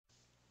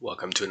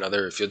Welcome to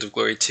another Field of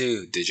Glory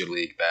 2 Digital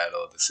League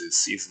battle. This is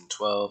Season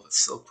 12,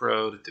 Silk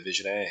Road,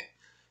 Division A.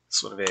 This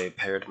is one of a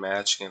paired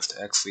match against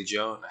Exley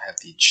Joe, and I have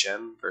the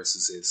Chen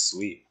versus his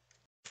sweep.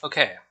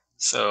 Okay,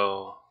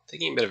 so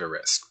taking a bit of a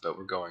risk, but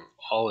we're going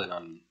all in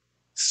on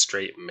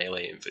straight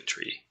melee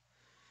infantry.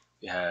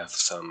 We have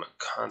some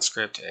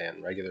conscript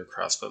and regular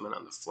crossbowmen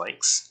on the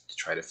flanks to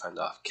try to fend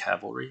off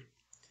cavalry.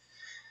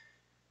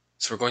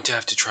 So we're going to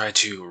have to try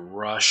to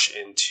rush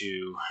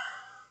into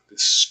the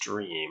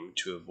stream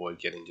to avoid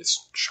getting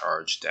just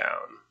charged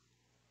down,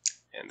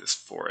 and this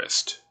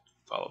forest,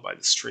 followed by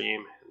the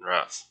stream and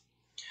rough.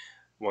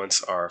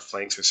 Once our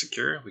flanks are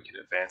secure, we can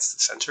advance to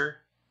the center.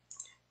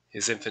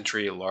 His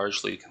infantry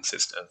largely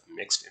consists of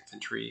mixed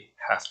infantry,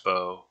 half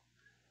bow,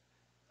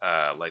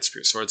 light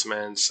spear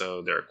swordsmen,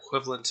 so they're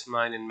equivalent to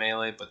mine in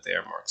melee, but they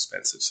are more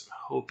expensive, so I'm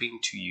hoping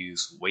to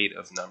use weight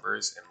of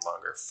numbers and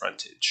longer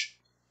frontage.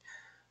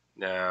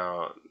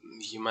 Now,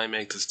 you might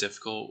make this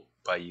difficult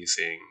by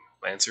using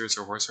lancers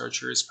or horse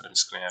archers, but I'm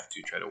just going to have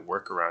to try to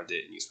work around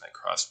it and use my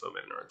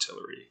crossbowmen and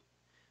artillery.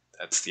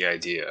 That's the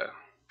idea.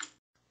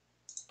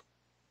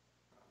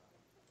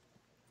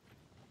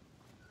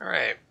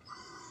 Alright,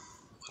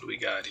 what do we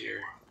got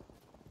here?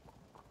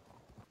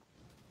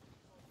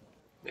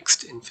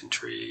 Mixed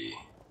infantry,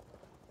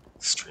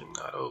 stream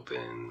not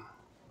open.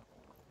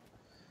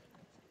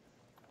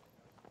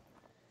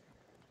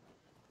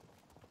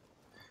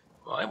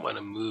 Well, I want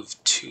to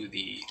move to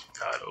the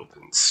not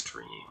open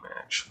stream,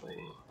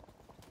 actually.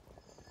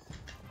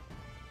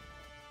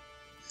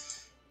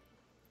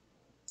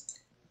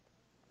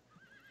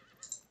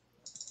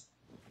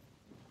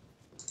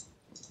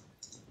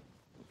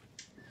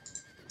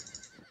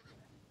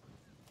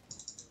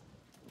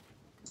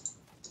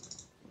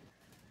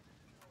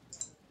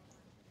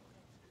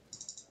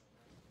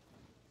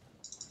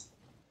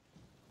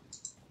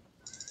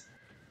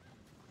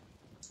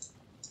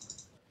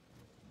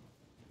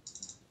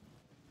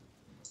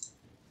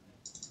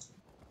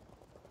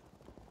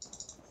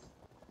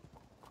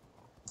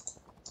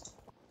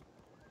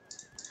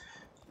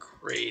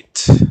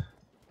 Great.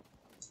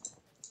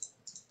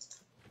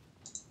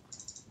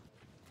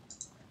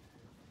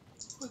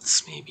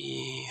 Let's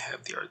maybe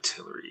have the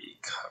artillery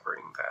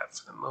covering that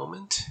for the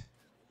moment.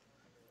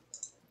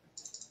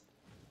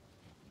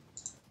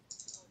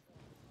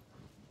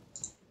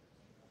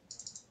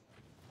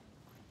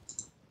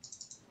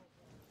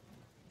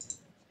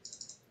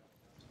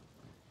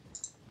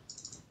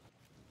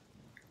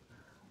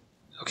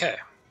 Okay.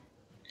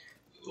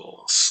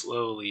 We'll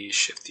slowly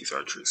shift these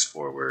archers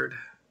forward.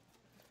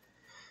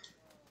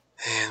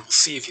 And we'll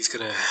see if he's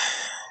gonna...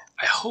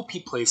 I hope he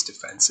plays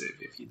defensive.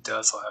 If he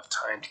does, I'll have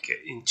time to get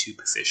into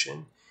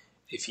position.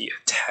 If he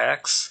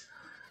attacks,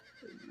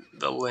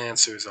 the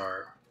lancers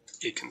are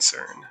a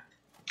concern.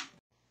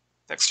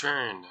 Next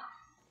turn.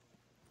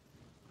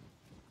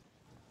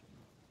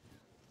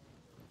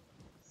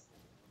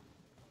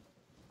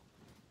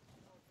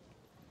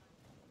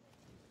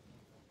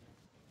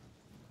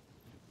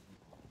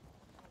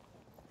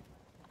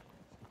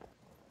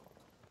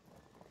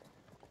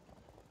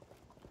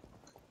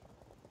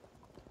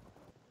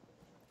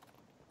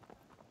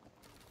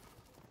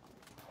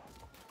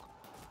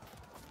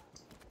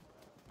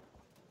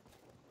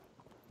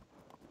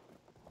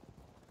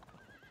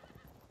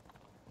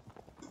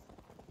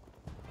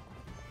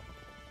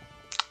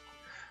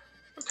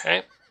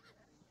 Okay.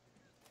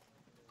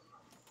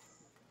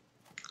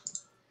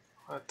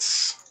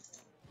 Let's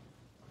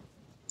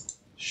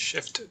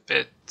shift a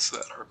bit so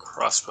that our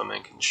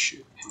crossbowmen can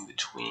shoot in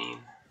between.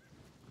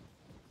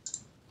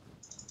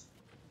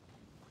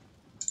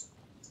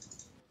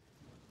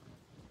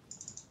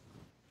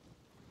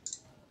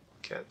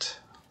 Get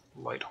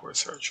light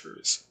horse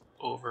archers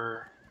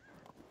over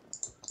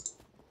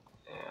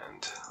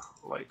and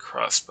light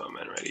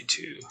crossbowmen ready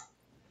to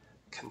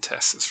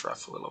contest this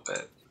rough a little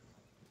bit.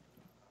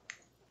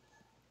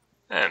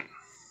 And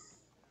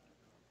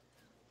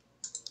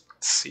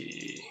let's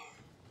see.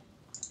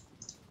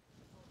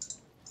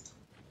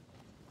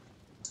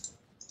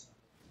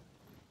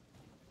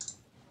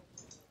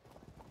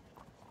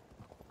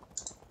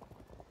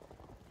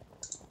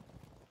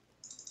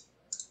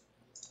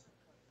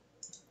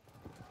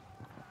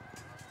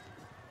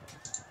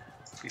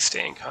 If we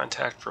stay in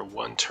contact for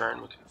one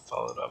turn, we can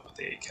follow it up with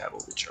a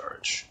cavalry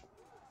charge.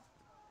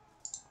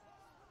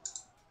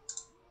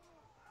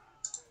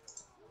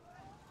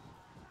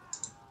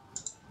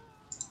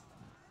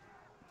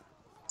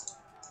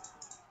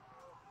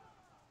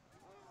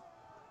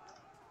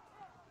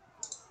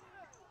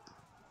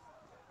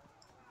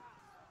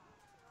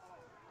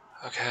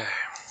 Okay.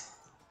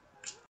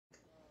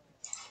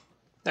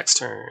 Next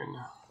turn.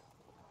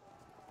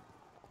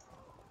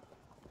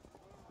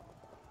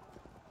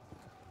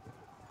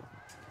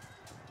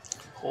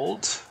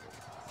 Hold?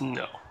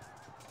 No.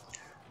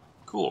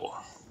 Cool.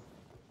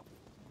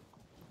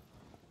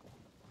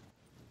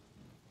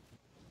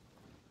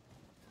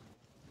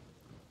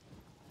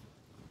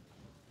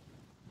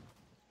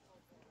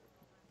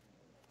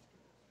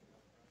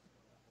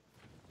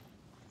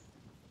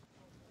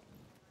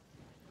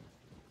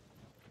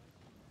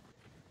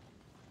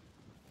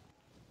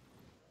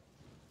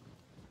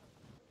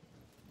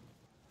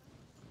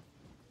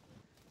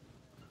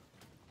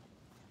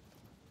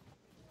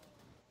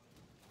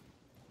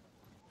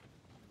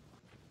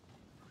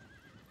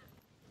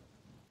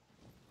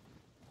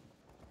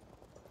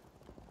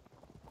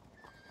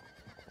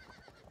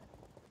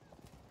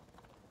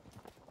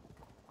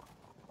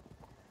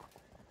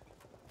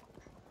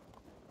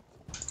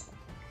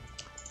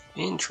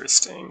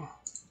 Interesting.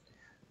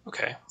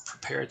 Okay,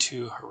 prepare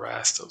to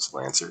harass those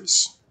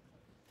lancers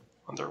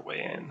on their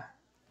way in.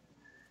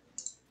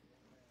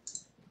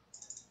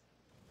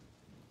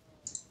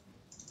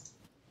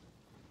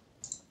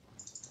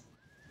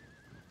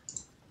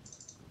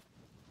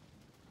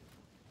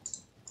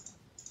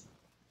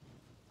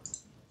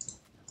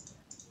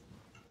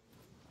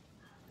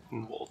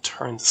 And we'll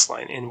turn this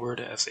line inward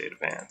as they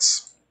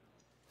advance.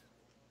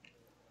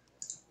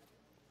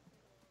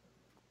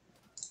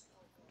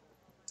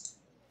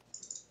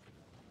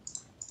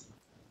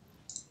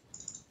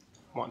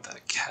 Want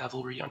that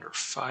cavalry under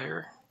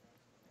fire.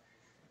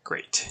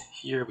 Great.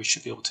 Here we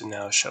should be able to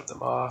now shove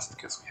them off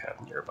because we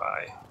have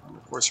nearby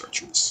horse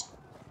archers.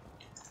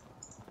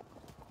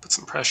 Put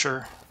some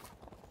pressure.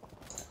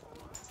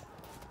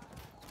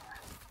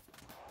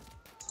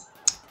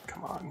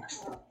 Come on.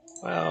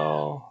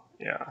 Well,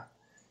 yeah.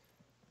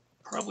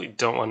 Probably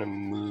don't want to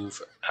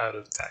move out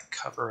of that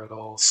cover at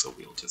all, so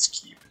we'll just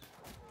keep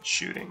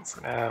shooting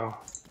for now.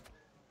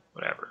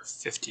 Whatever,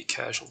 50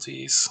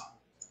 casualties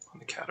on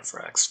the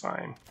cataphracts,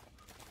 fine.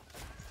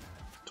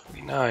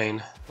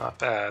 29, not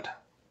bad.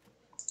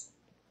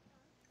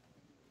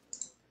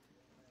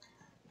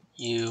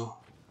 You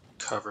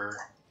cover,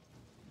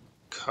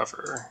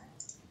 cover,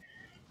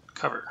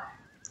 cover.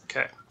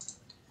 Okay.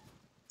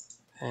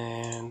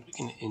 And we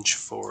can inch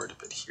forward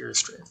a bit here,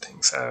 straighten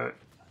things out.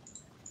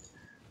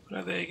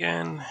 What are they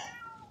again?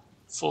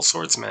 Full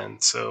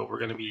swordsmen, so we're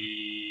going to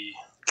be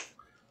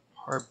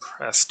hard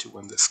pressed to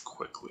win this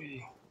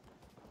quickly.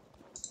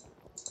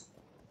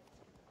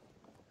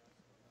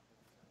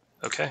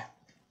 Okay.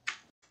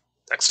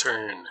 Next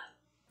turn.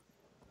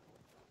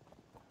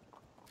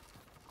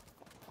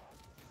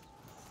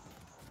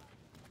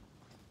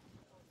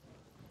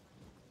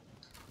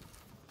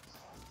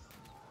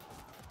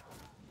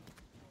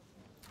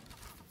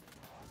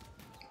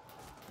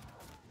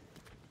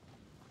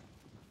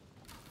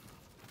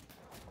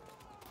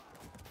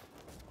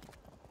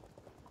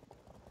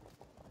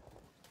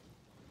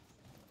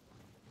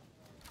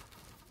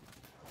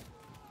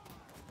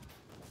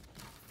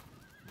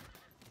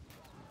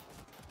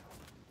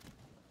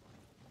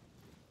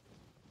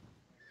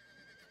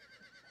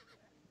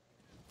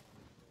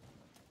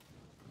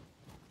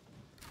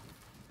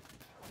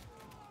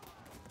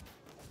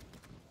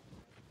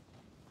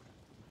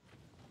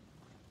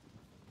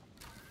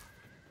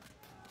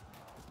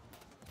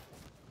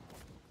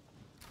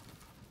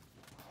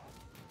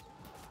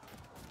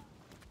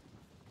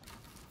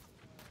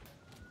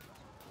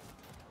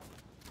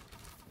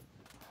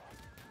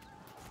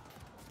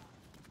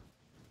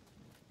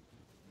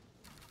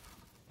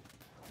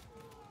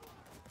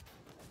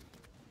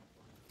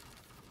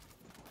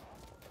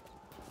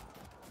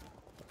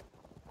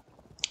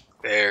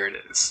 There it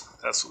is.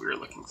 That's what we were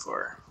looking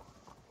for.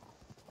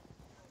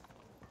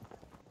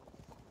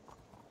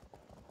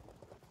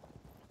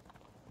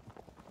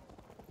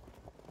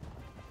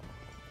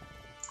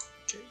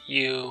 Okay,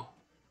 you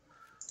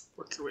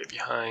work your way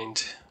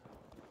behind.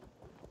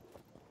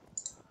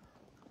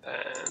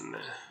 Then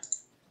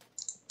let's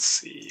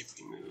see if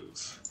we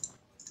move.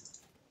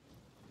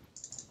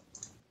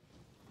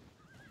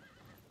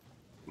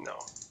 No.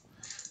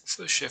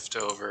 So shift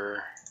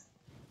over,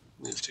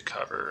 move to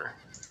cover,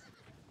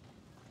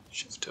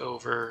 shift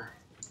over,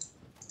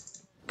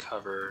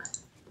 cover,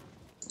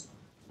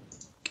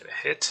 get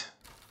a hit,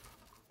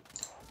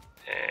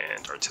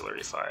 and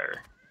artillery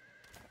fire.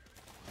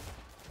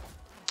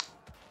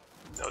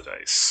 No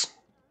dice.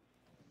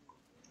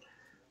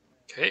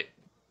 Okay.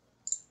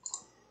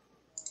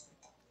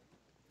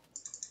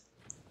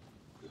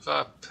 Move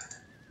up.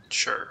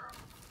 Sure.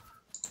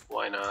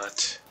 Why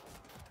not?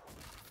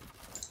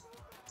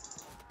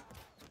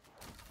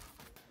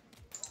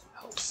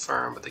 Held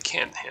firm, but they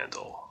can't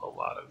handle a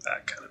lot of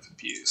that kind of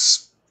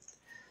abuse.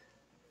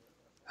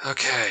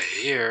 Okay,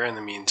 here in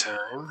the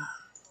meantime,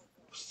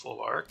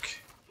 full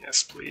arc.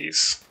 Yes,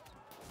 please.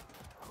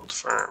 Hold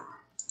firm.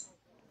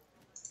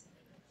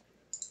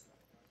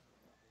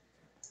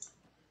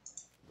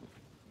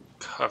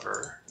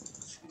 Cover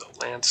from the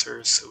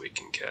lancers so we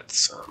can get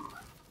some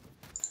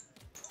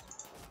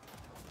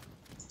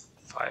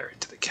fire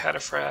into the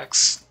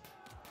cataphracts.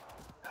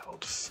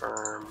 Held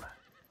firm.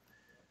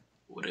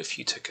 What if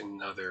you took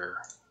another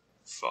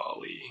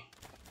volley?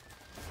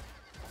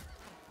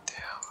 Damn.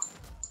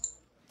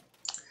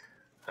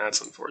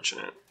 That's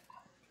unfortunate.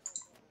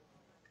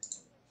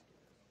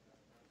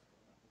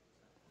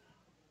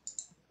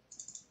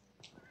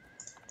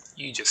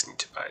 You just need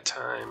to buy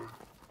time.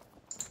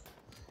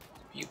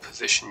 You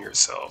position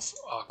yourself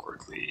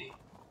awkwardly,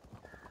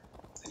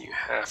 then you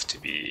have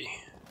to be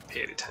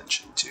paid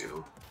attention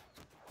to.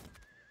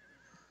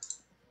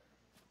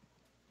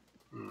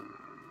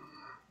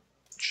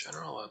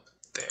 General up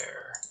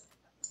there.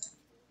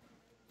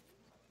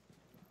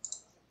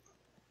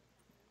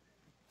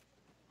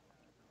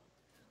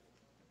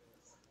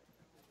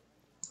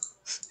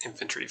 This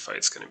infantry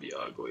fight's going to be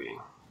ugly.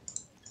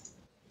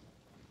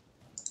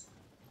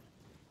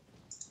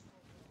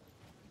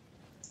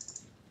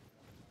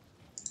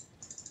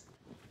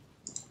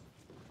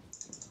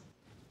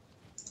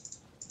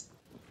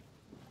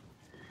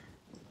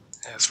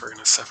 guess we're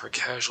gonna suffer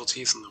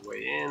casualties on the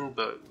way in,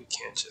 but we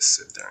can't just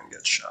sit there and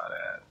get shot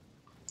at.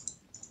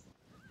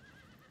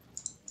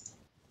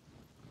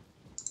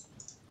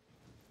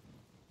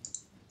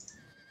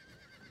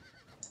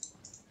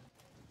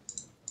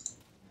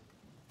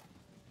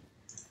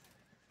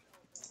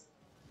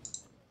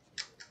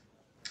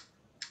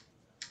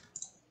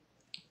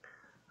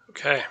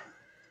 Okay.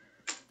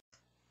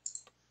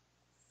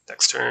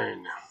 Next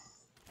turn.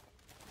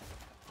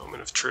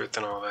 Moment of truth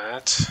and all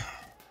that.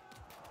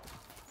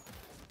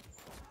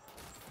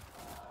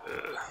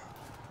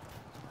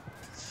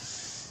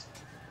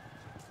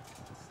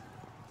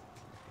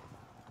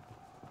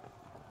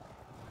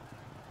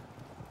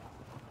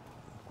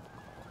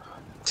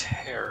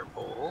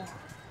 Terrible.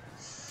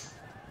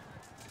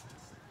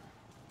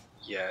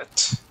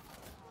 Yet.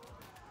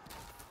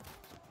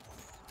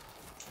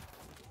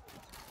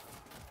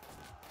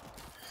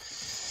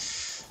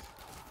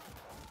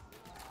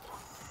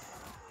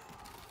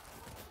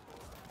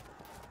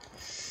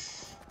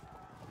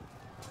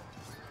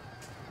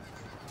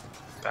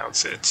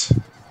 Bounce it.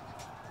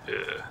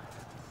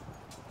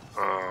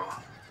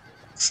 Oh,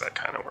 so that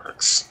kind of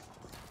works.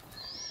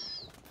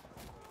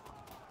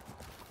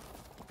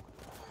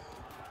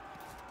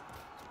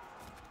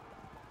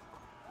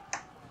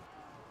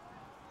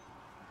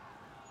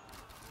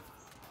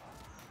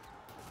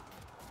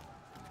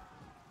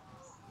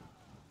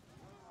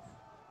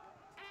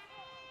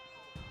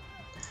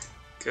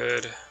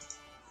 Good.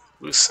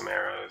 Lose some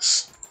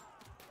arrows.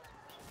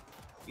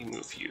 We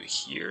move you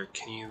here.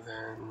 Can you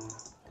then...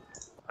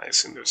 I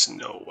assume there's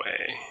no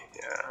way.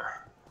 Yeah.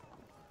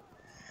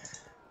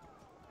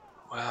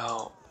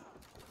 Well,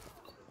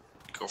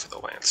 go for the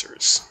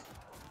Lancers.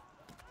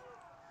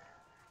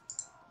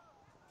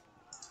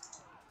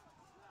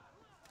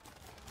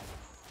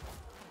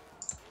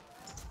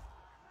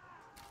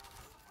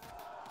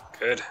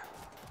 Good.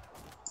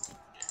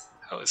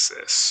 How is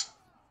this?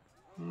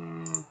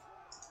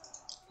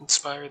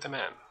 Inspire the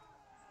men.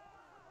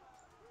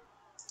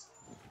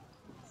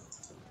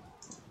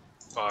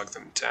 Bog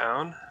them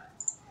down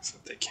so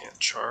that they can't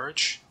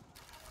charge.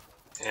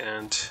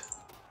 And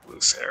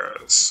loose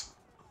arrows.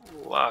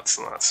 Lots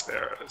and lots of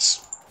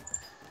arrows.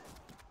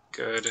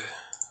 Good.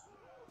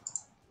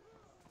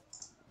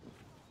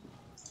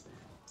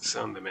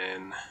 Zone them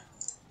in.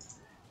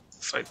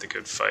 Fight the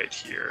good fight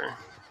here.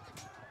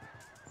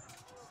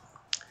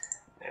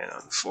 And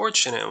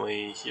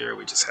unfortunately, here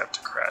we just have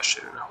to crash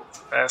it and hope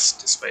for the best,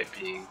 despite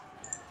being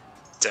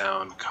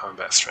down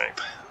combat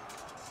strength.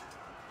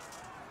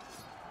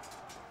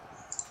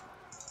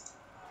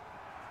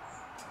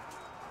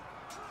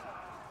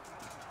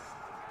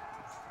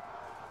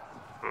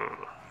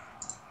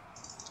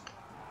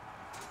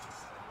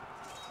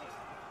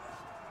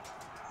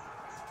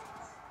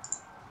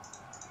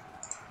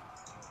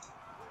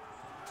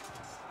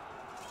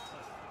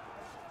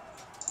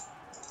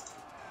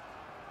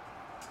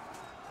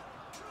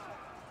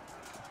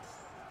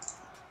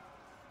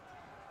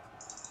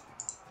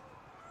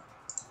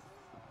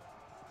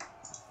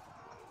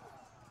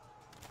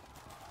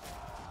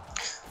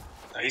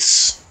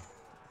 Nice.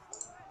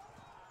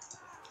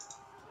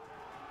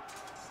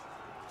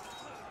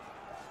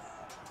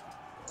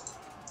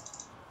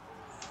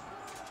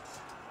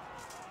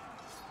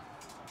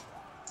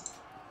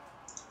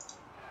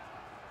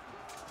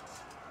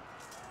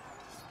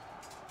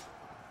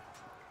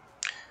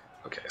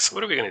 Okay, so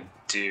what are we going to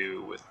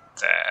do with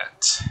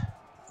that?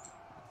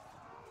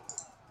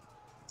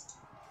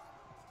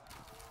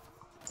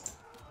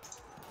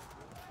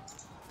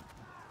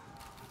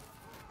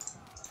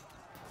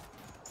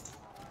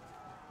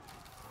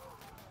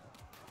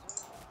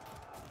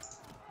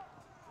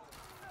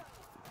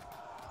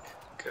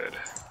 Good.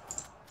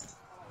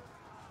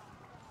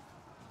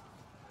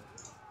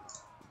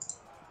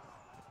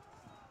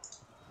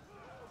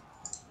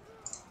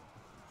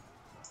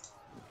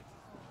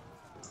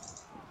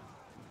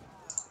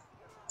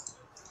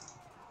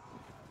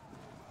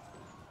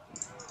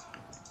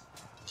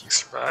 Do you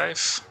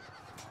survive?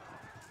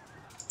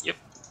 Yep.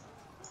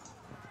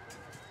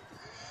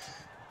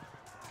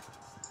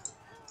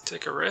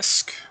 Take a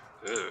risk?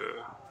 Ugh.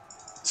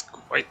 It's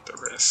quite the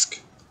risk.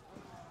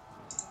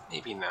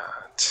 Maybe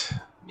not.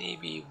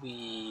 Maybe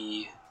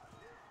we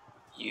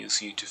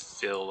use you to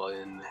fill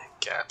in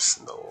gaps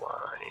in the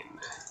line.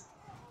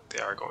 They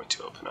are going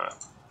to open up.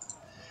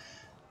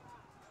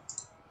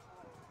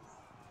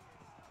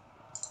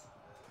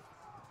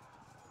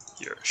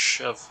 Here,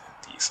 shove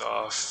these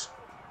off.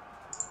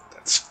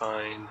 That's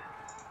fine.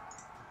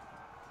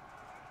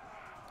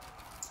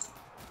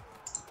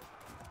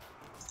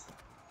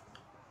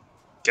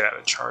 Get out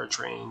of charge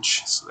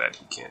range so that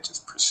he can't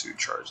just pursue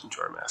charge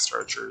into our masked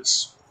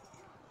archers.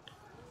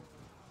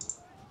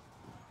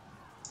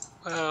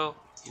 Well,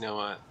 you know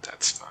what?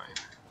 That's fine.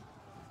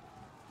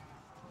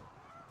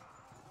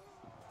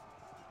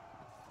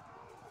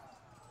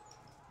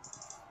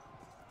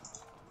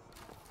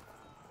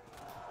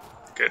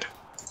 Good.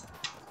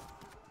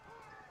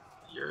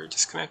 You're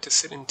just gonna have to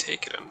sit and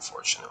take it,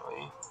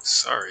 unfortunately.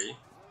 Sorry.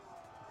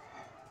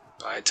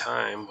 But buy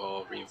time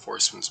while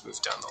reinforcements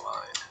move down the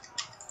line.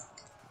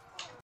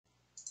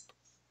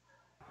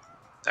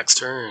 Next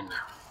turn.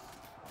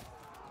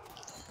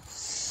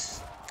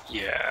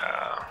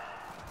 Yeah.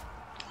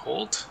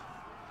 Hold?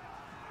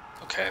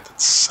 Okay,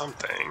 that's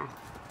something.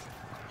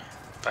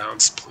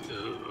 Bounce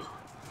blue.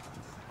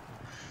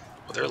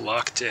 Well, they're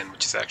locked in,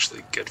 which is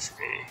actually good for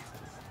me.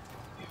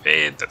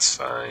 Evade, that's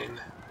fine.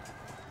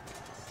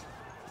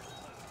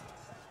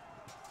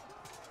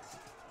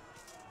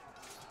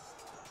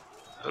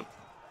 Oh.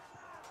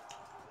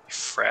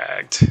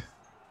 Fragged.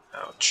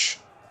 Ouch.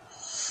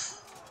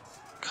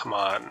 Come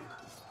on.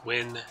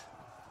 Win.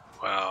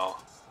 Wow.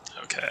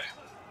 Okay.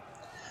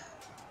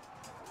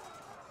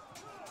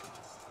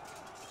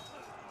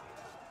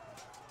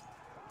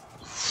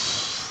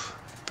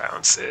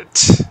 Bounce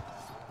it.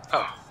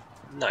 Oh,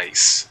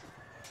 nice.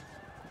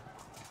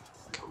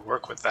 Can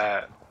work with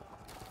that.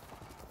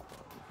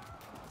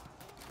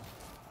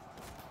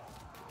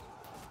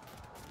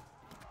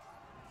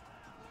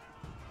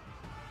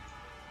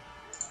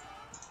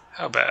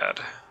 How bad?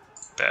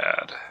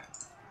 Bad.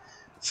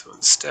 So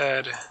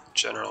instead,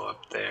 general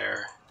up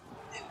there,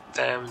 hit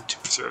them to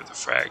preserve the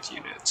fragged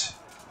unit,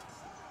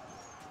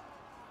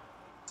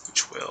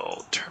 which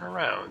will turn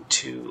around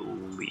to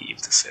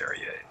leave this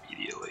area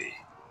immediately.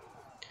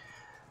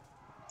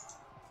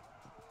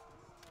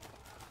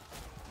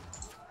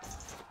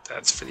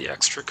 That's for the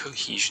extra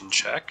cohesion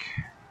check.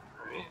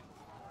 Right.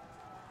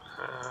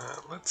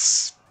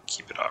 Let's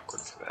keep it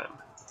awkward for them.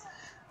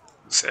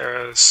 Loose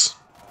arrows,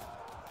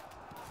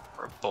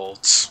 or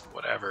bolts,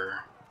 whatever.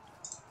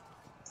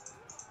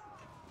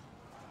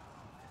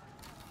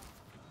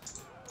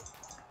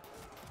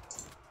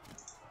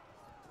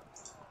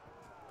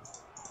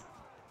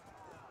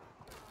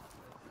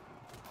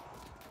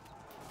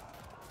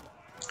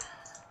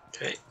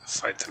 Okay,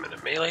 fight them in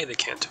a melee they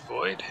can't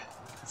avoid.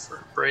 For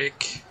a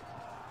break,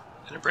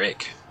 and a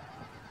break.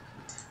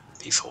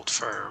 These hold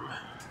firm.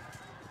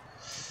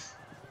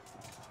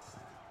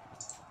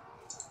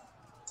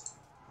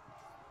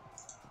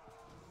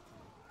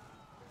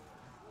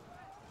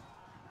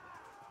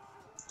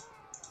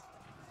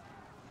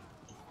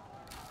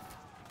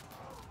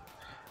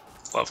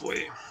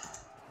 Lovely.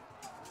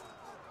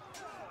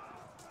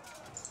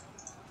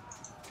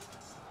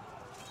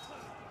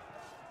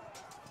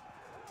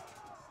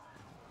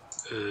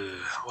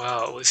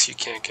 Well, at least you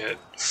can't get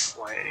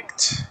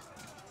flanked.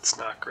 It's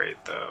not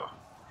great, though.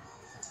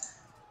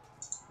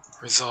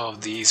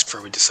 Resolve these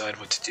before we decide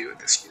what to do with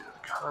this unit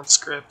of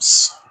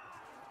conscripts.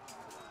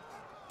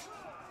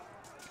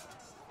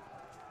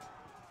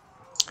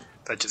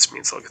 That just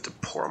means I'll get to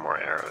pour more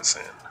arrows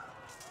in.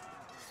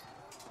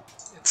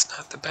 It's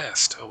not the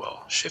best. Oh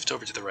well. Shift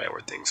over to the right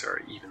where things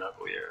are even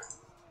uglier.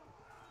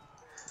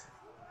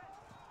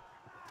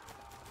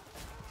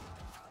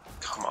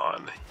 Come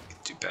on. You can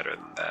do better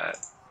than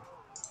that.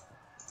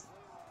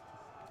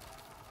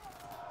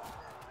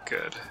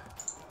 Good.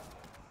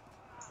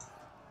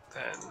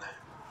 Then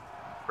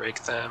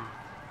break them.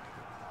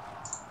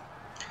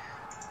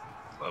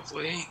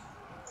 Lovely.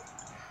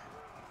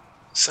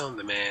 Sound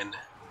them in.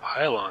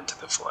 Pile onto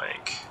the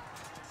flank.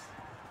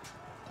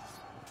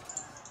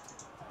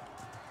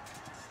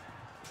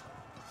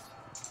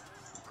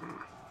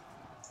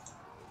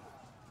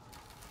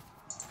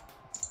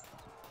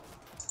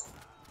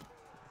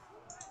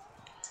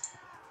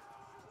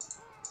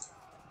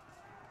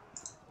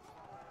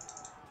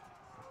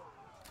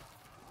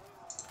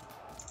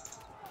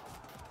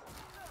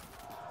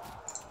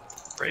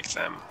 Break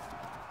them.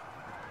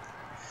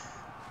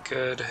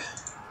 Good.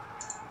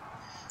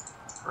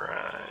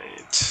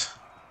 Right.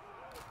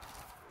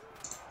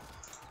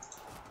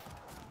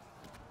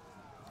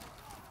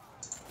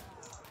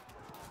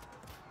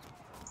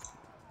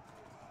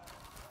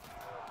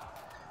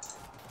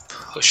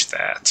 Push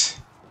that.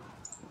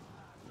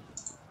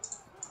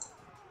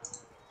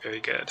 Very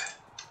good.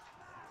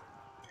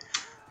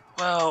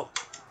 Well,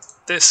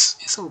 this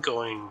isn't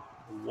going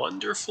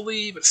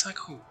wonderfully, but it's not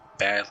going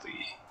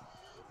badly.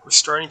 We're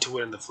starting to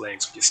win in the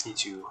flanks, we just need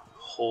to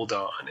hold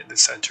on in the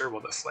center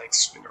while the flanks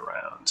swing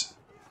around.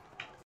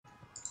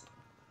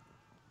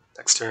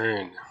 Next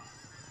turn.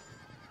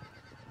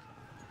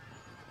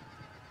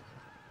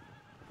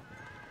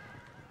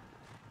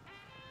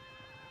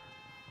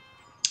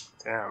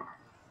 Damn.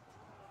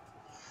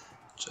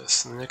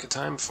 Just in the nick of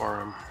time for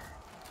him.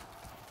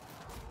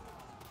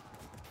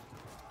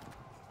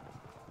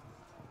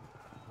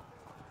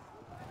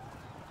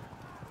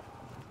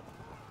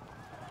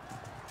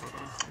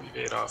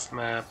 Evade off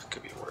map,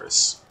 could be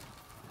worse.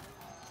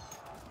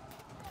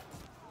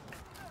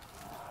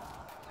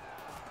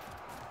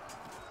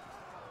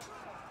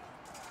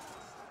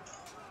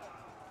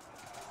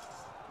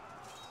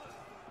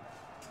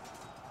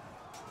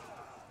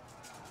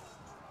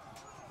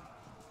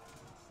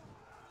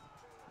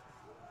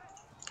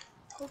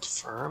 Hold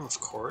firm, of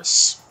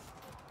course.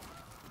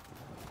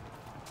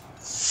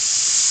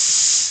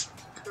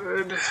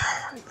 Good,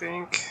 I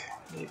think.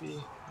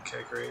 Maybe.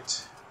 Okay,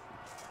 great.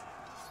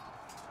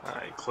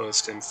 I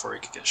closed him before he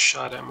could get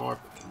shot at more,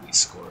 but can we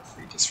score a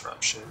free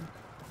disruption?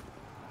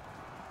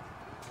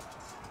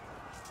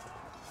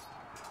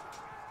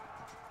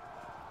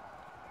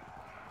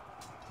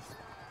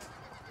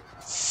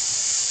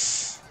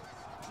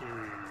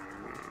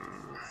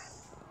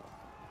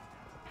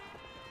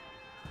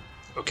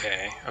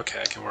 Okay,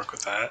 I can work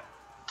with that.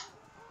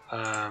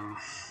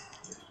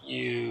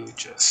 You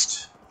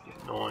just be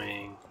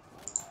annoying.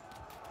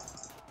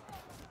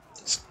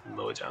 Just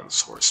mow down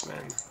the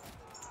horsemen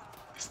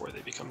before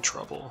they become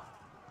trouble.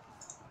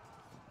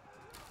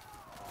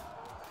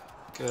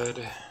 Good.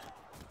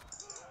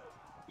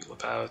 Wheel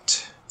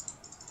about.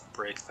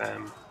 Break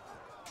them.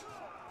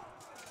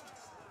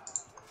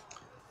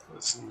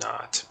 Was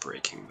not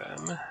breaking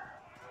them.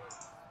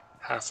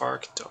 Half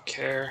arc, don't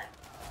care.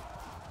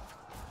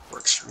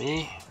 Works for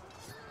me.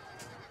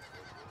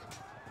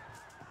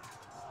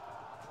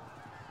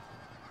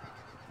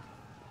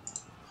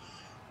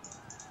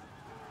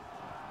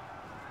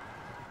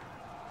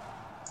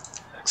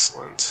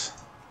 Excellent.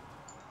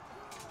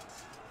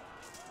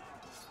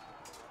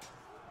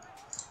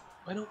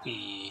 Why don't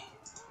we...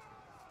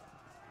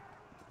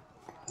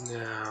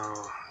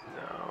 No.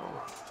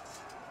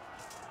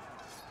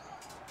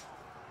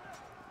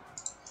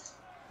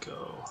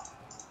 Go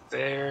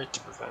there to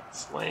prevent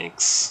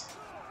flanks.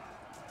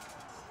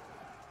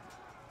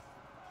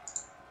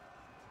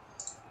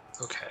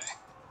 Okay.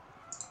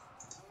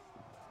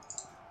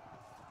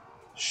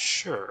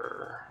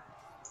 Sure.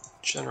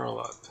 General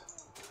up.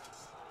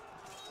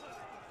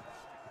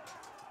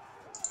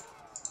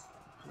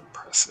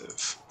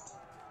 Unimpressive.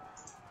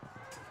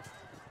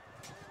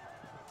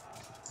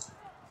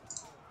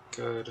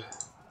 Good.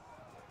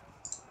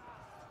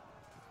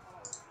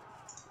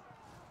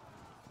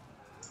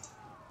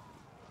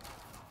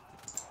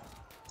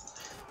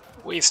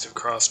 Waste of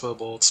crossbow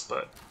bolts,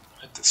 but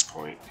at this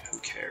point, who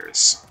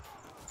cares?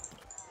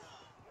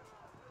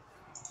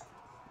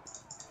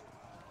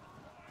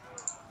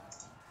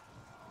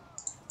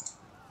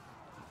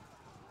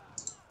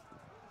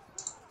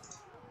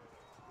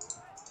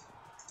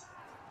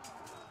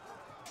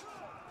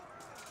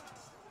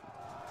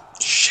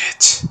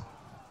 Shit!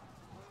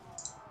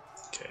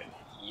 Okay,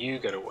 you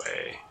get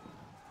away.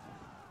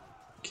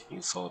 Can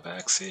you fall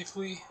back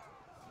safely?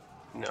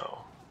 No.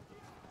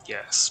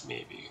 Yes,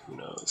 maybe, who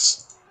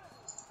knows.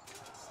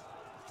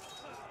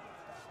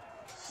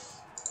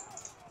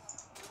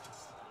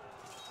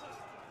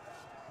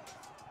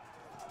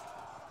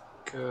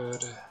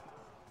 Good.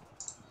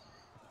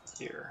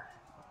 Here.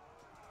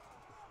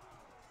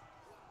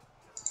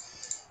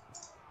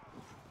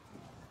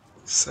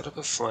 Set up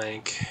a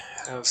flank.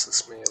 How's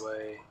this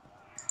melee?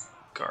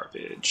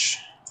 Garbage.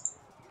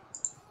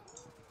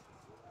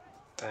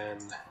 Then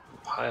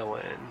pile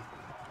in.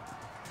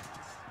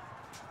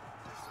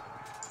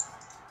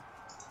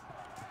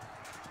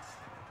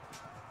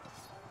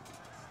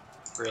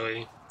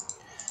 Really?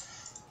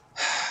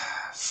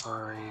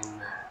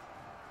 Fine.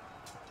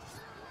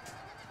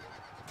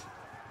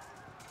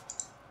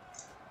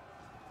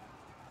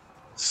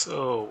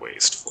 So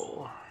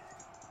wasteful.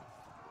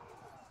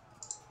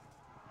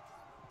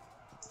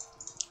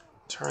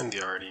 Turn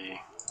the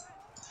arty.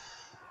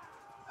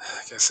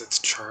 I guess it's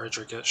charge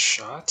or get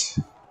shot.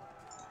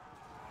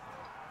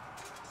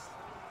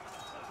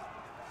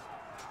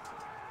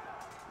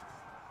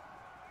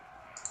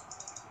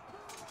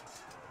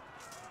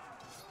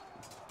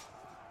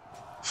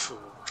 Phew.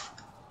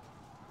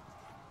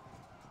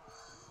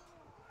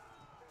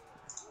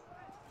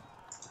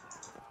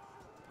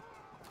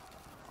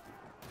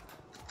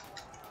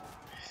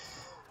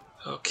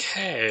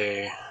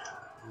 Okay,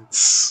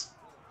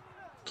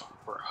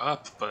 we're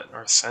up, but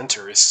our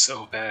center is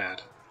so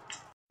bad.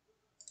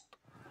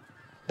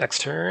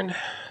 Next turn,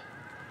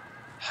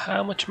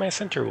 how much my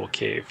center will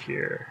cave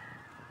here?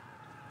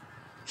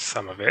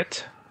 Some of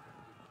it,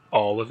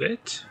 all of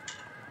it,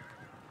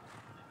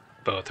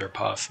 both are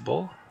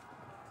possible.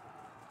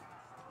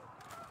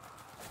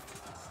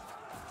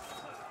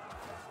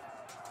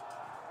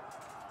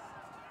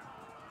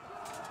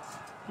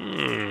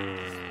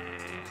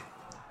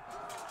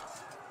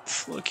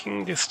 It's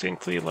looking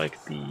distinctly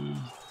like the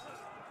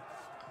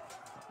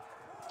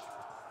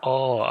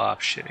all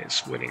option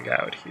is winning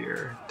out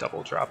here.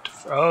 Double drop to...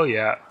 Oh,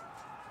 yeah.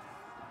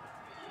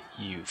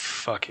 You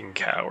fucking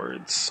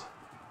cowards.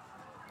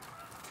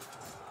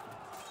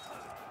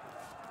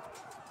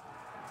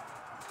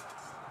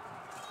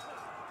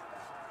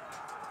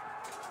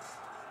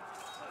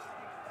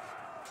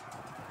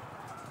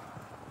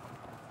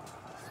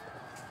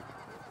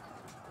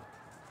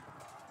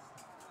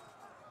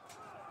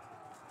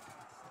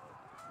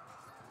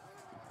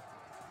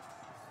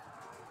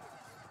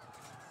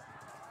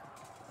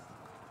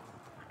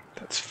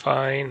 That's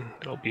fine.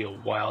 It'll be a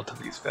while till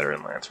these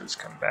veteran lancers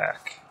come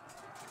back.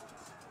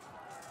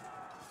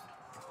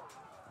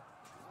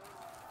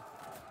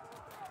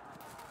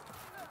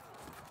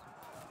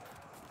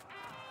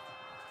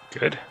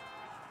 Good.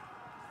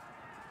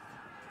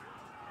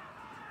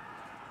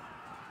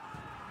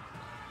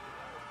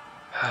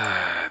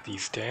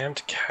 These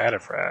damned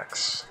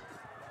cataphracts.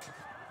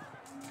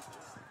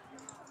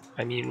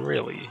 I mean,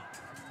 really.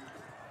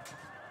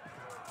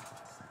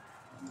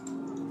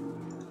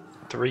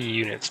 3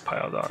 units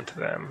piled onto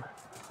them.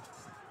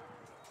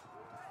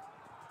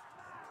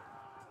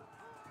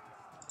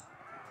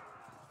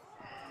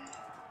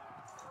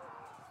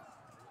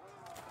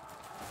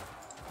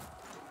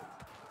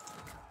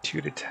 2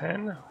 to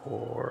 10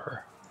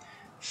 or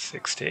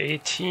 6 to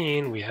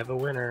 18. We have a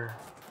winner.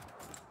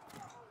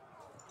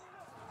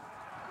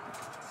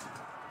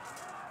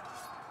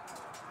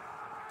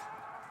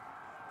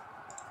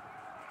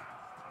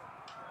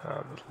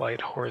 The light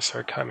horse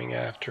are coming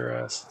after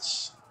us.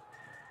 It's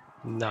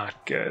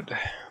not good.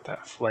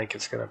 That flank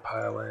is going to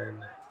pile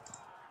in.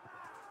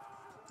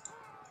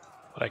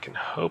 What I can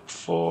hope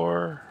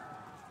for...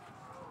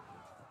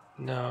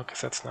 No, because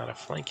that's not a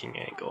flanking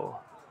angle.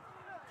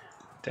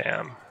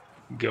 Damn.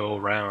 Go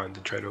around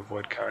and try to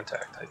avoid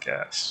contact, I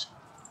guess.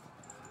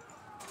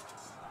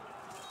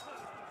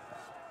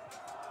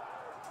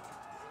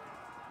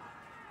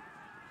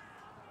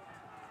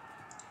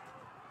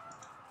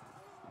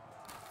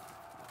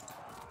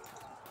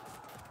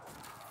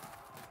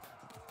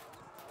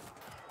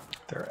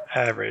 They're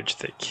average.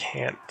 They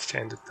can't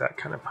stand that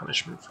kind of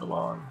punishment for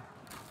long.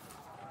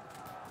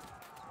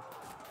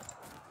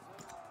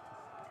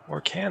 Or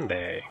can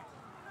they?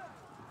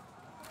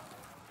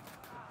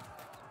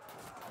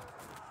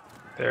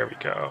 There we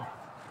go.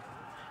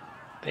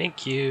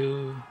 Thank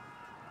you.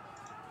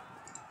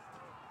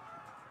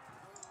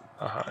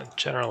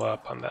 General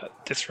up on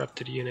that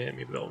disrupted unit.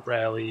 Maybe they'll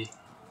rally.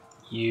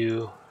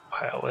 You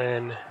pile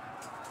in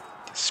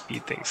to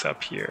speed things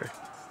up here.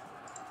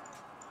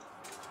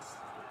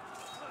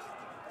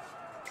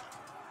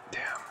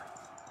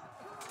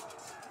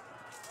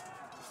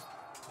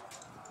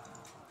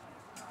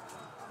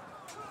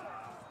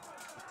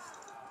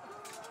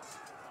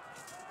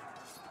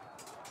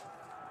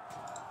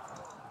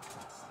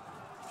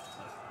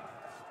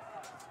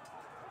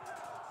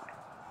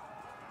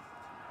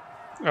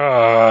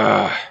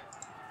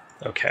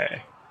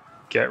 Okay,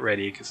 get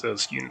ready because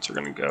those units are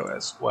going to go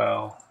as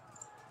well.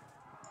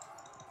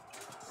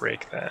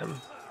 Break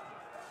them.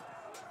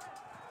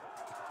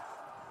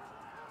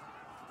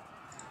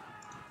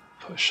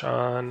 Push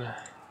on.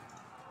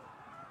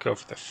 Go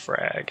for the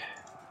frag.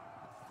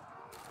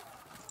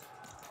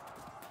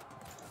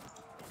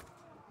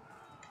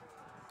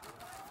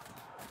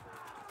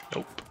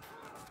 Nope.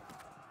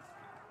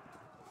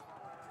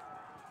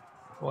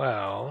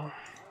 Well...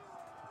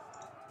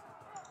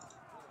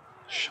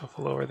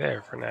 shuffle over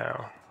there for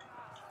now.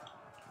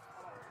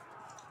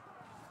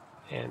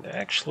 And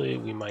actually,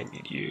 we might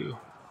need you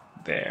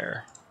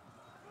there.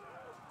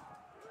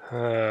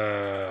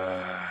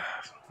 We're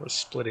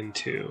split in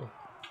two.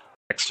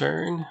 Next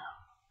turn.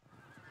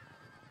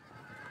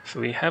 So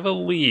we have a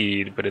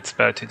lead, but it's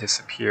about to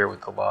disappear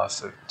with the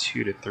loss of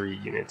 2 to 3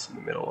 units in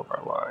the middle of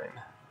our line.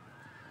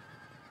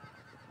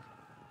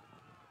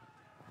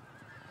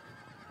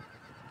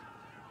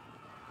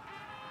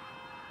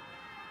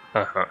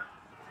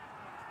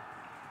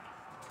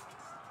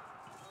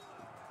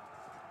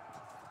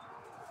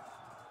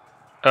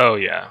 Oh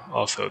yeah,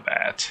 also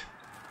that.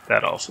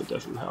 That also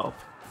doesn't help.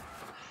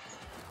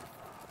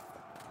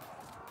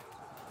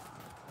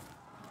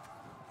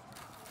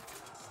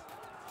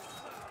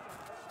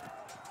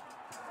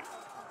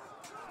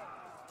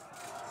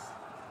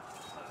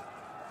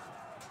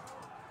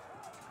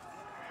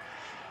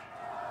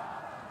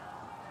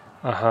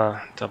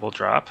 Double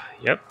drop.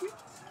 Yep,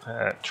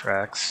 that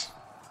tracks.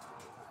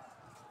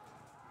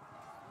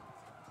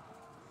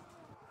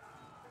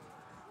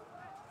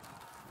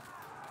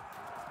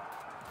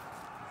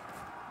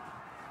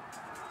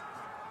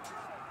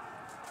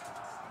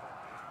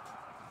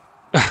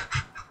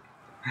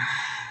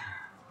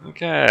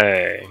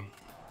 Okay.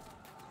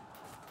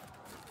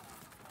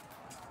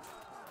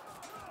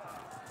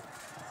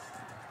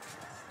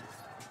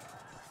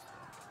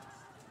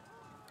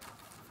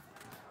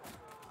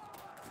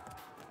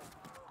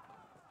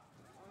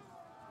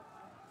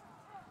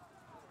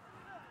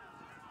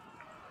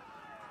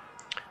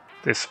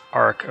 This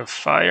arc of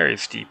fire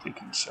is deeply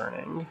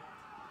concerning.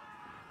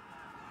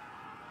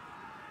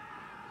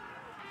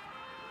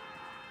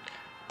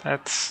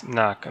 That's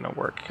not gonna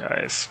work,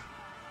 guys.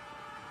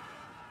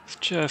 It's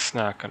just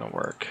not gonna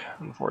work,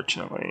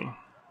 unfortunately.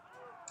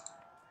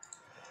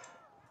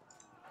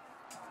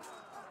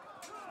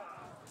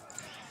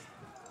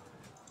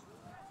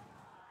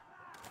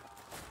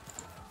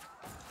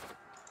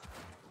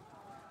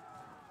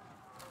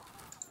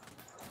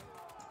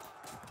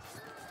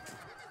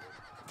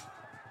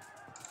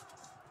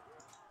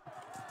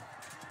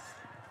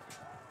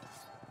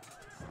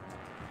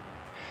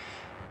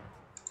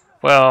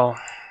 Well,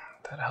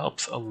 that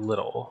helps a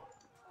little.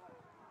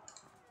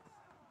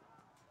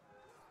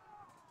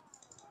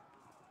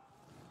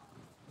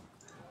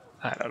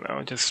 I don't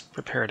know, just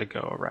prepare to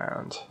go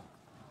around.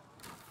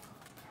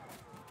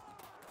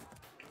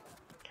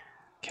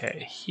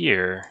 Okay,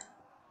 here,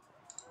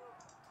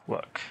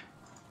 look,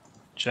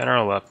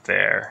 general up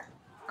there,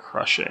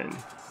 crushing.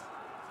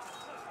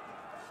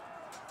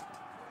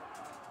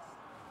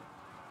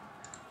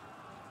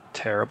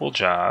 Terrible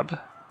job.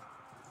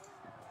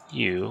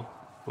 You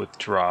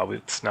withdraw,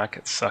 let's not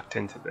get sucked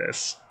into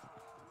this.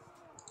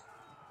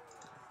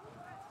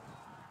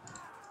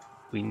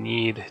 We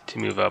need to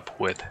move up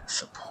with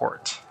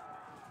support.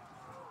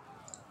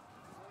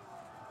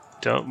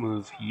 Don't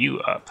move you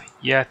up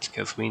yet,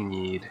 because we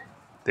need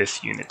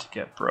this unit to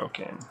get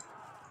broken.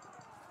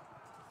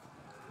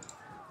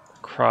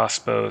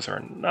 Crossbows are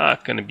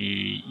not going to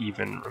be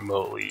even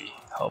remotely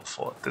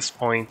helpful at this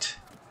point.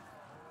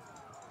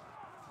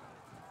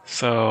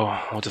 So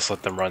we'll just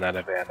let them run out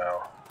of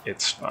ammo.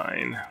 It's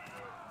fine.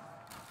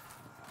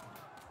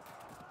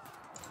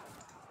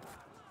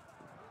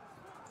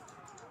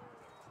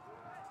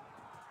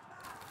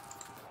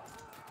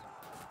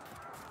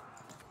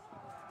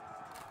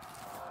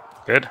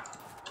 Good.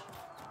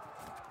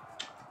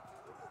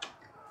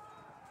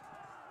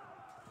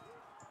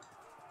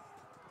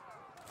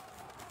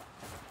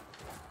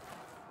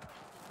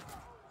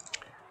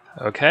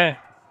 Okay.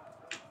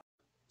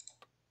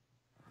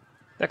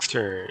 Next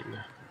turn.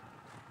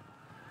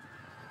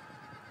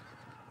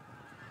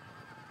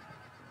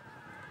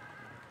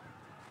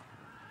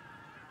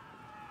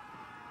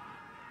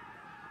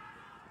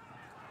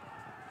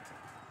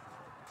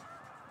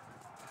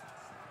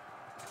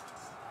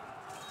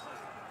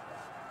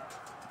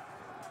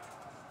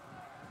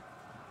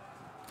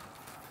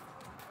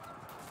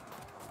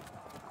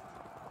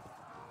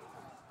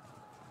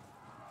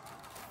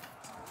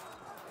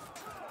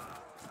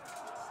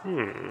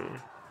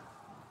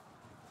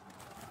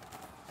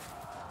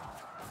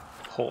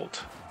 Hold.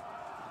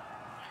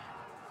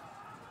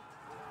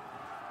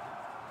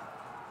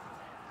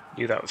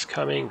 Knew that was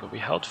coming, but we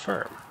held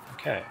firm.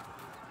 Okay.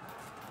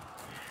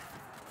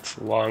 It's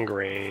long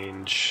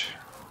range.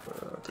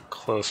 The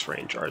close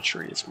range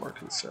archery is more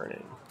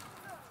concerning.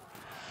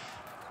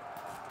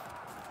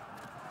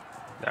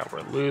 Now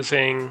we're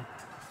losing.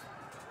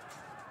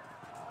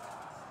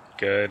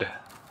 Good.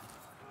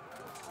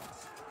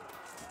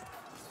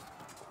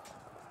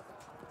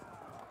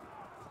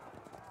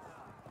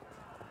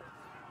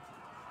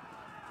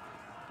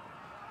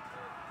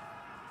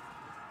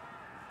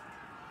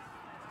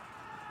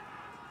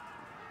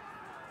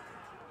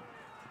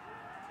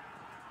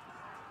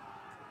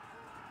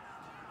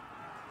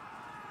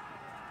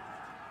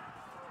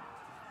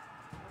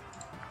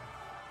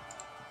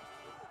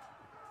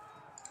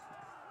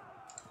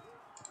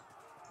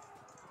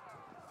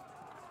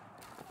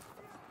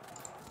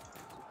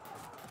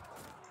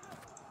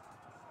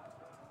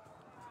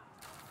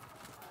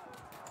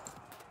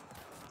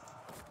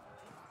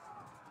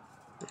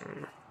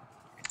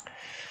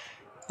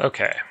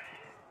 Okay.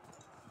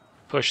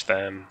 Push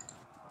them.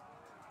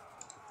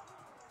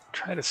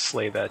 Try to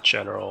slay that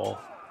general.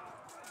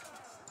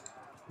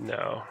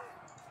 No.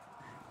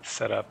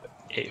 Set up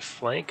a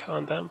flank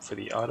on them for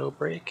the auto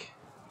break.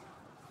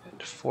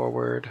 And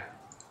forward.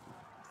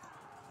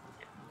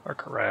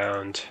 Arc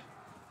around.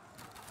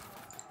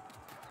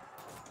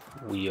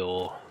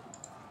 Wheel.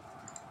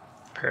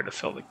 Prepare to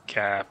fill the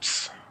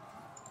gaps.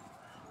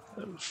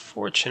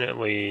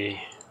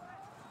 Unfortunately,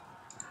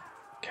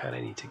 kind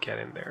of need to get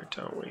in there,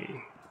 don't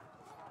we?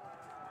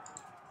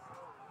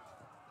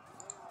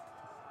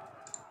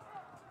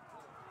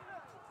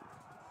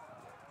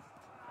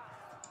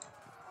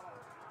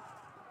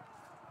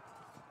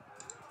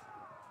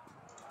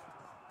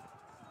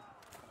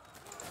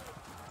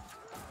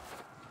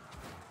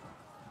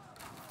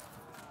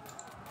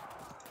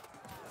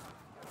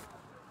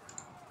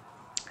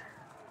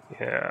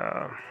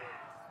 Yeah.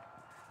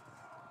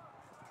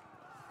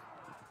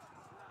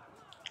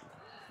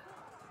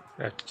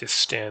 I have to just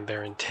stand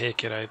there and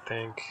take it, I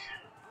think.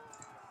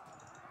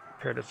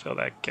 Prepare to fill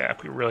that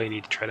gap. We really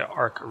need to try to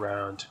arc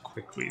around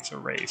quickly. It's a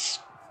race.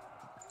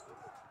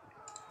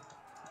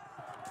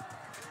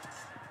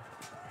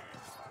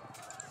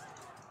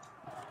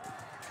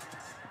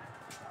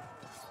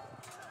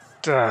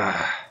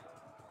 I'm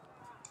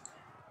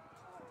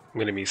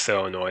gonna be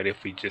so annoyed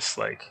if we just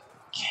like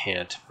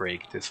can't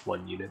break this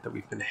one unit that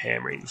we've been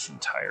hammering this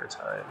entire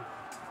time.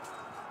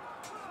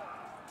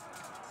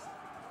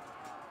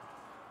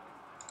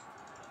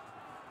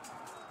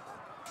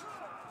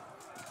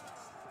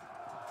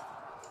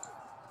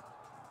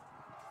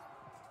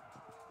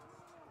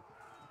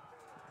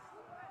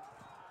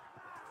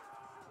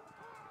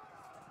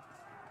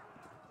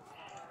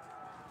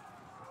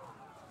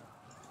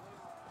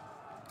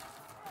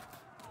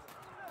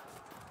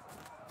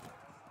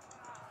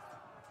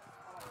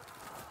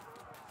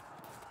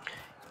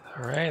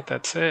 Alright,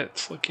 that's it.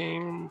 It's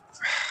looking,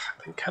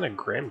 I think, kind of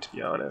grim, to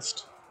be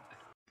honest.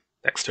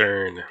 Next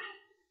turn.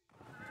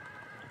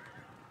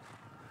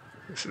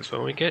 This is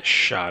when we get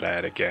shot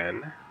at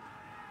again.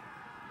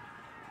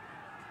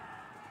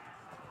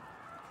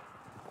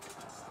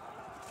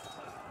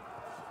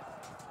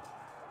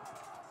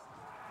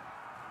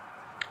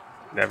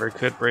 Never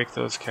could break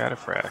those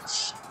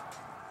cataphracts.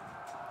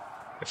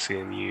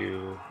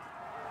 SCMU.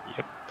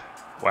 Yep.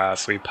 Wow,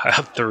 so we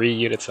piled 3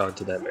 units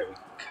onto them and we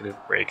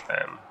couldn't break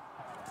them.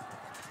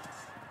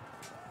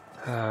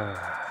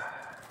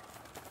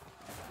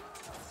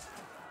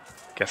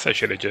 Guess I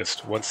should have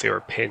just, once they were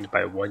pinned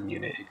by 1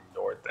 unit,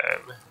 ignored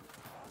them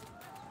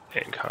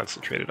and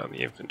concentrated on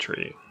the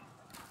infantry.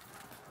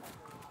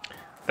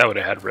 That would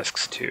have had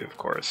risks too, of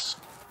course.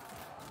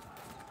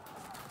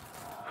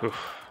 Whew.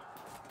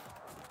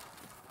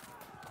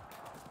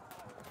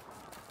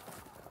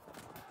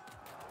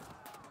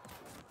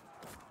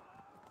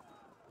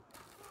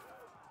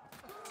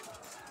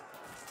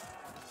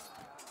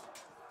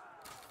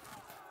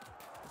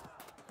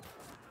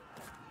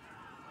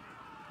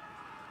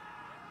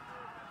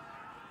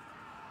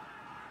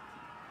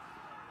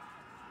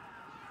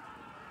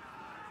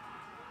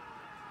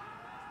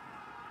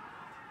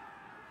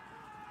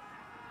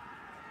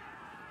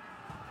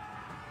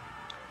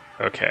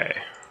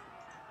 Okay.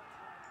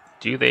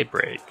 Do they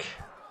break?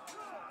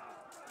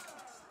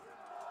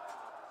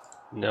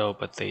 No,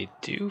 but they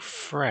do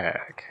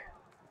frag.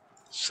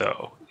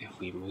 So, if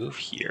we move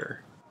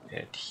here,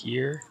 and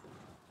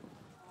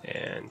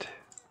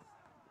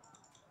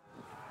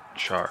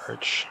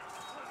charge.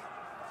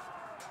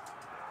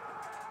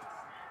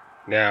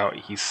 Now,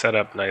 he's set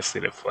up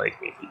nicely to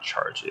flank me if he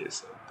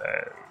charges, and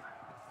then...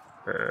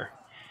 Or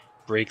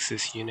breaks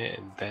this unit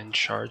and then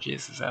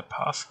charges. Is that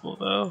possible,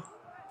 though?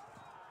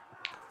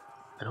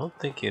 I don't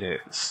think it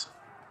is.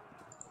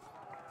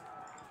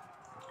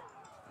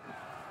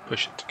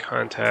 Push into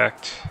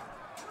contact.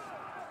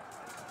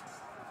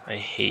 I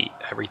hate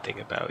everything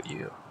about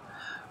you.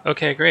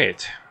 Okay,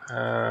 great.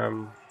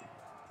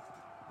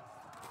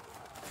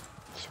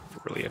 It's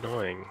really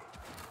annoying.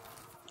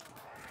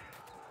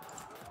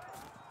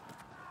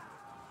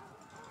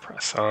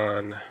 Press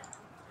on.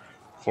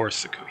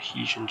 Force the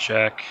cohesion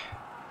check.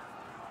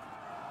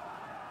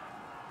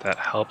 That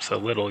helps a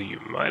little. You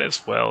might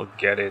as well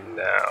get in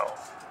now.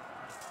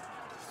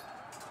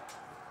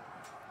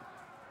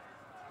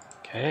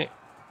 Okay.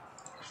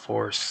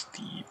 Force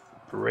the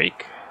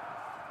break.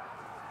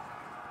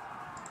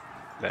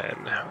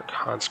 Then our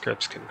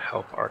conscripts can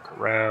help arc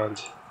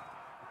around.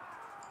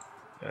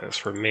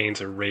 This remains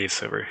a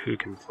race over who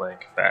can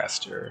flank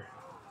faster.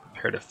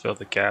 Prepare to fill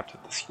the gap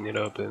that this unit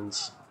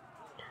opens.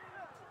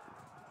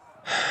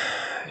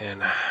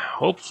 And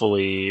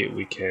hopefully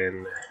we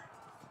can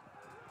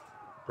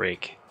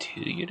break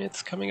 2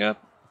 units coming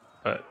up,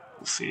 but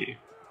we'll see.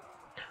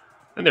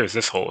 Then there's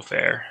this whole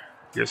affair.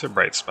 Here's a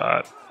bright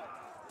spot.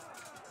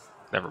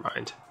 Never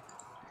mind.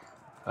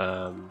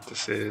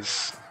 This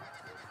is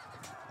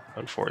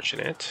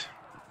unfortunate.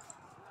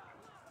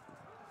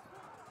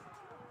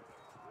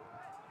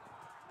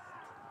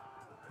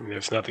 I mean,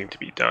 there's nothing to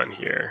be done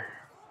here.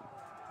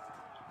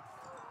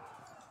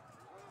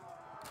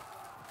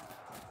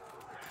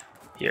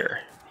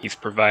 Here, he's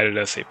provided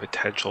us a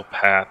potential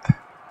path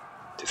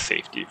to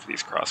safety for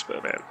these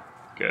crossbowmen.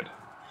 Good.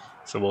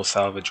 So we'll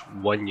salvage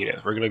 1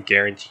 unit. We're going to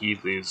guarantee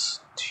lose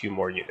 2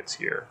 more units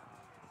here.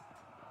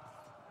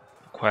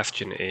 The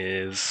question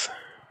is...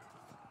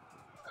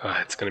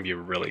 it's going to be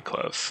really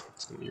close.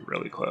 It's going to be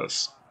really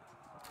close.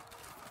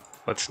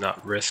 Let's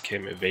not risk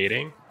him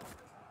evading.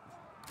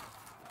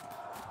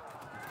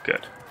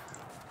 Good.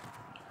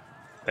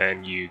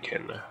 Then you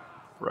can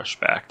rush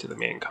back to the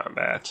main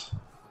combat.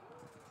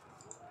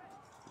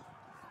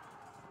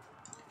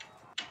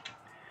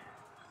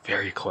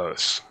 Very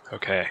close.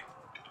 Okay.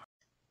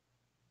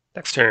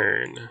 Next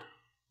turn.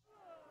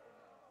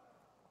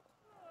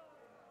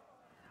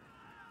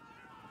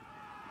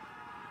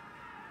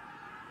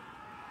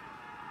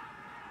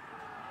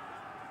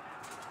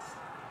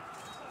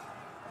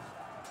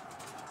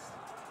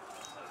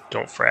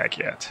 Don't frag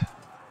yet.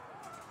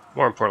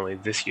 More importantly,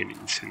 this unit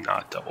needs to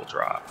not double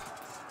drop.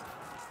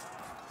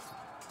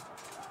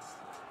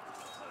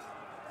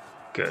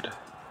 Good.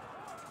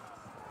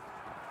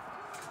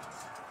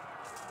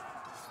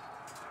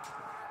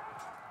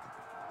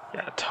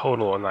 Yeah,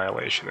 total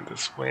annihilation of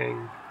this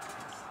wing.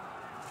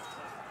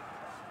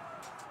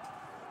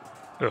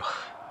 Ugh.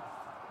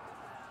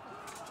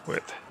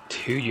 With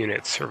 2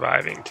 units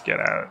surviving to get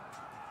out.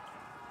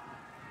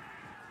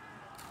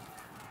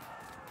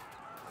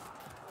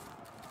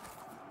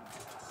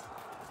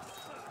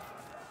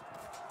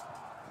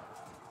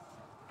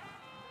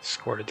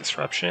 Scored a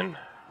disruption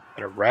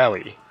and a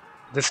rally.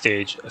 At this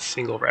stage, a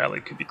single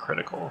rally could be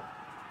critical.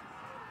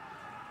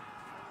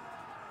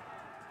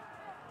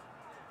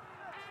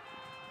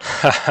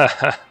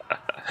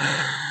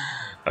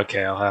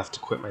 Okay, I'll have to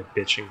quit my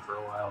bitching for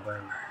a while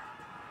then.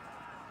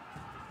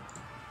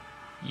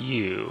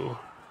 You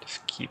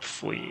just keep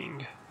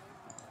fleeing.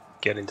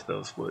 Get into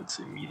those woods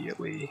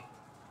immediately.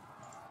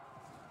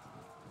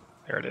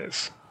 There it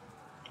is.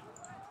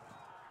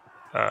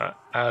 Out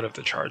of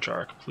the charge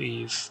arc,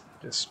 please.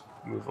 Just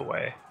move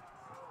away.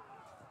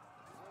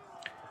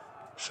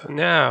 So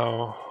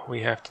now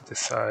we have to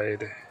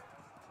decide.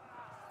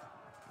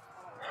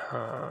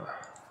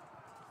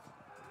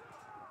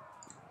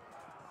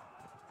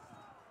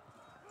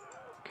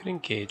 Could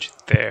engage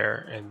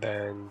there and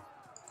then.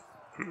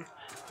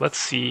 Let's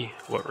see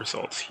what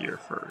results here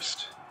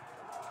first.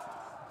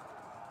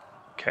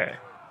 Okay.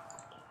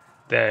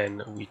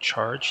 Then we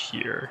charge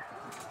here.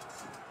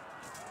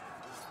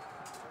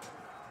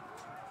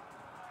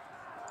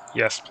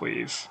 Yes,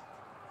 please.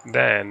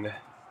 Then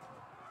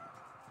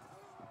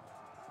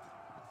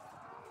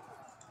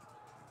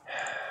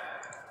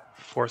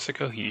force a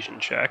cohesion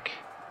check.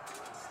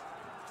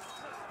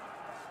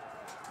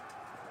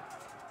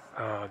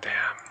 Oh,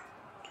 damn.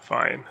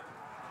 Fine.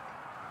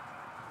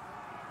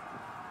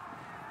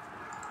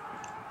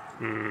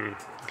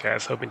 Okay, I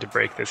was hoping to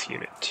break this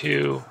unit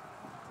too.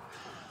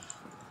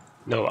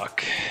 No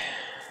luck.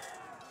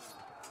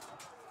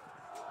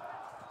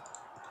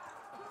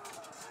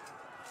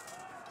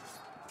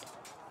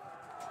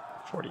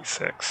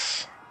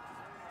 .46.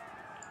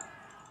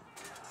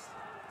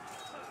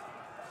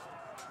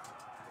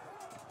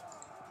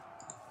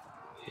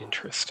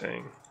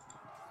 Interesting.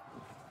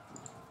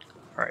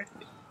 Alright,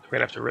 we're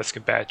gonna have to risk a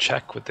bad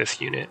check with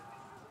this unit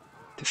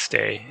to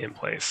stay in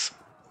place.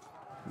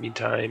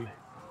 Meantime,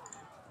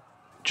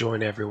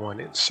 join everyone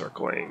in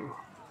circling.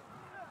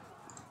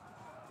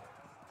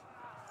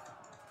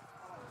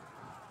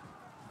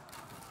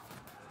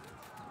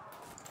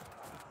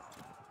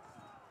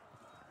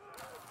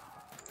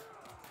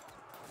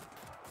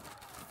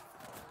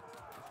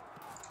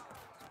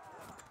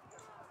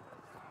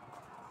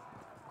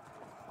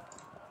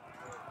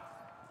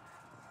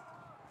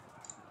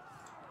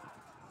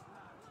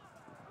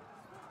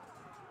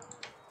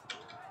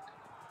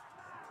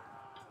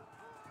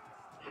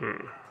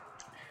 Hmm.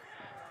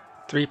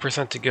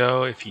 3% to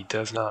go if he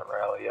does not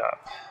rally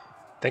up.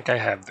 I think I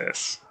have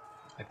this.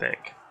 I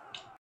think.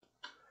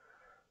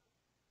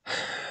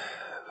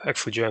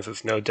 Exley Jones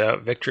says, no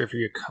doubt, victory for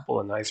you, a couple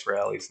of nice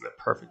rallies in the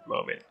perfect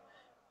moment.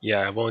 Yeah,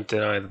 I won't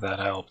deny that that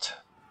helped.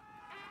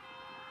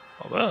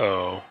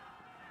 Although,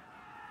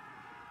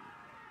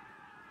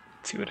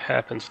 let's see what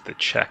happens with the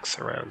checks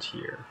around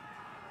here.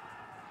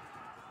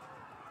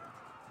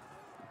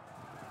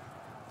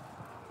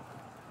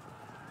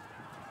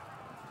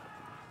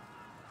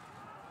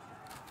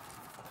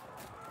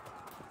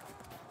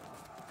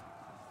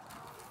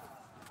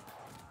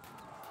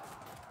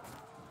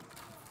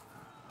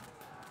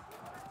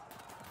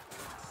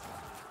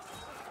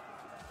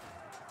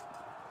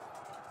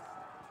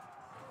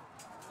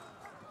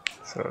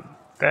 So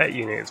that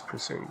unit is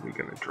presumably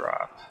going to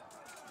drop.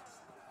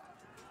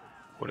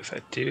 What does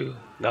that do?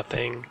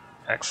 Nothing.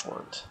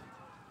 Excellent.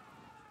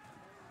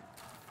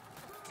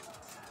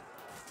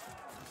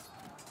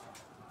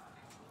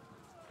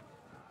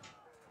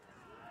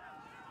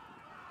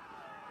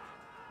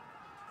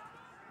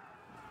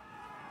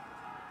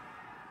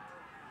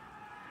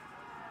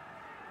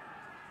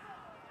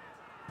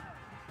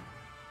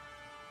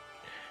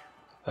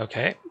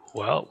 Okay,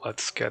 well,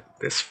 let's get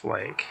this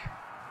flank.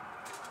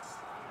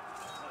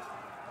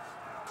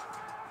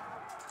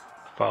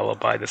 Followed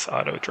by this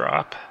auto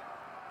drop.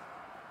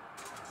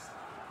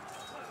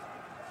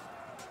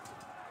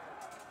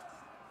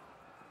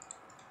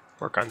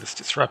 Work on this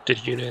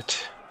disrupted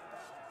unit.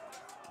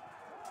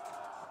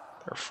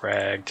 They're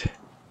fragged.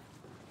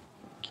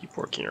 Keep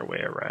working your way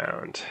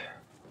around.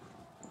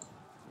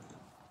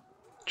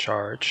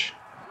 Charge.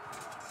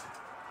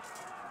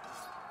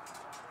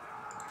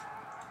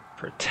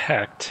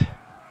 Protect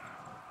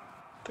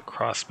the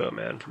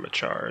crossbowman from a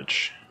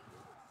charge.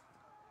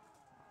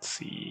 Let's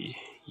see,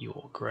 you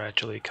will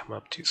gradually come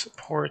up to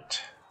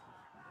support.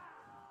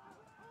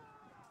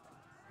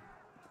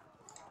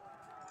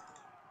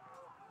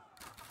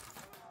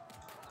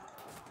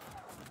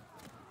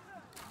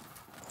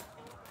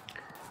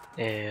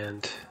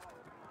 And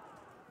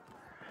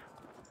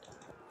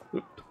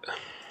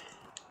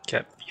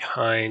get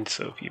behind,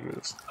 so if he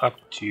moves up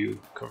to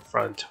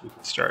confront, we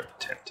can start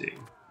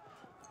attempting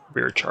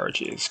rear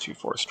charges to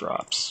force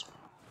drops.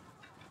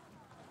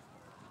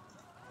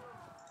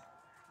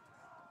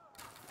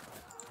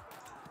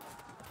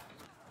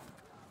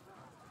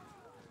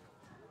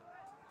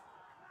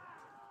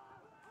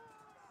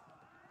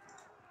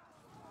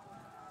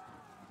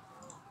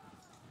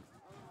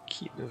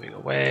 Keep moving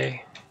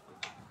away.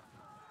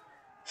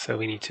 So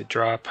we need to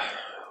drop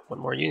one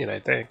more unit, I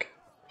think.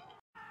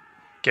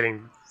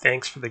 Getting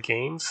thanks for the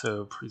game,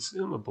 so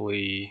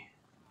presumably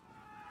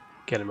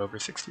get him over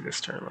 60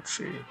 this turn. Let's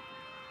see.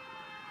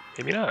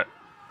 Maybe not.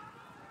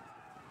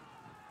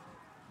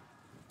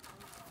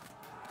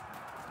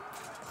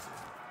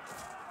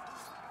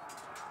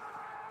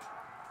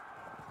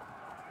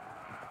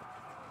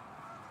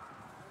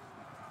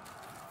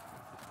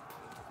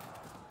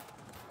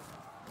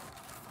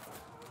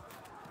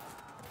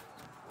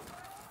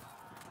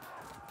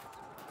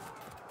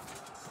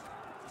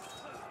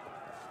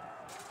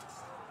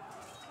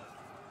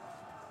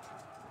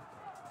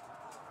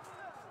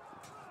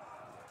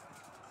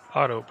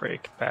 Auto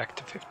brake back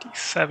to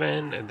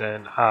 57, and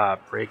then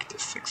brake to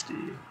 60.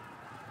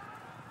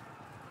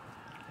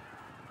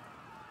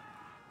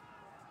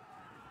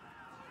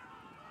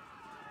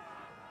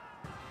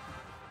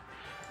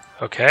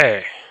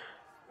 Okay,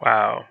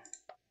 wow,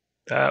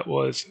 that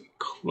was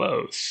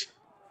close.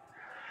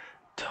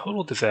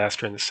 Total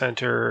disaster in the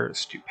center,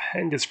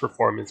 stupendous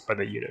performance by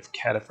the unit of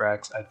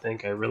cataphracts. I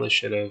think I really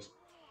should have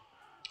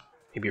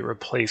maybe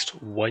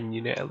replaced one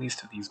unit at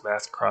least of these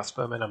masked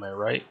crossbowmen on my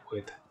right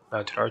with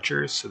mounted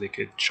archers so they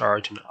could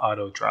charge and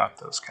auto drop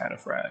those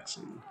cataphracts,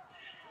 and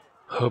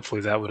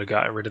hopefully that would have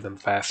gotten rid of them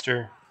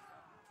faster.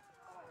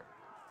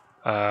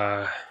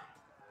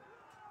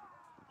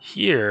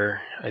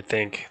 Here, I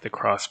think the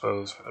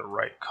crossbows were the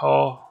right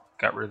call.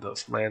 Got rid of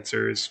those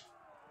lancers,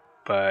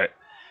 but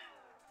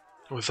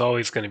it was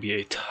always going to be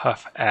a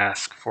tough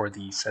ask for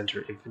the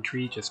center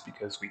infantry just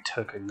because we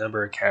took a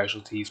number of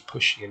casualties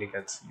pushing in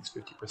against these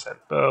 50%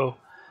 bow,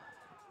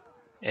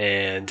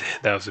 and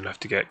that was enough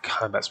to get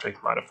combat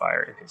strength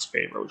modifier in his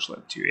favor, which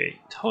led to a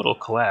total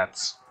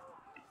collapse.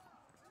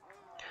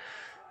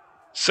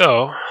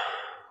 So,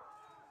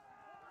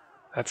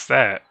 that's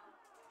that.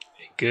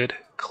 A good,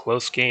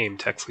 close game,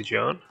 Texley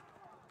Joan.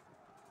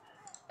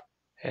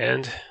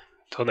 And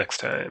Till next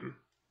time.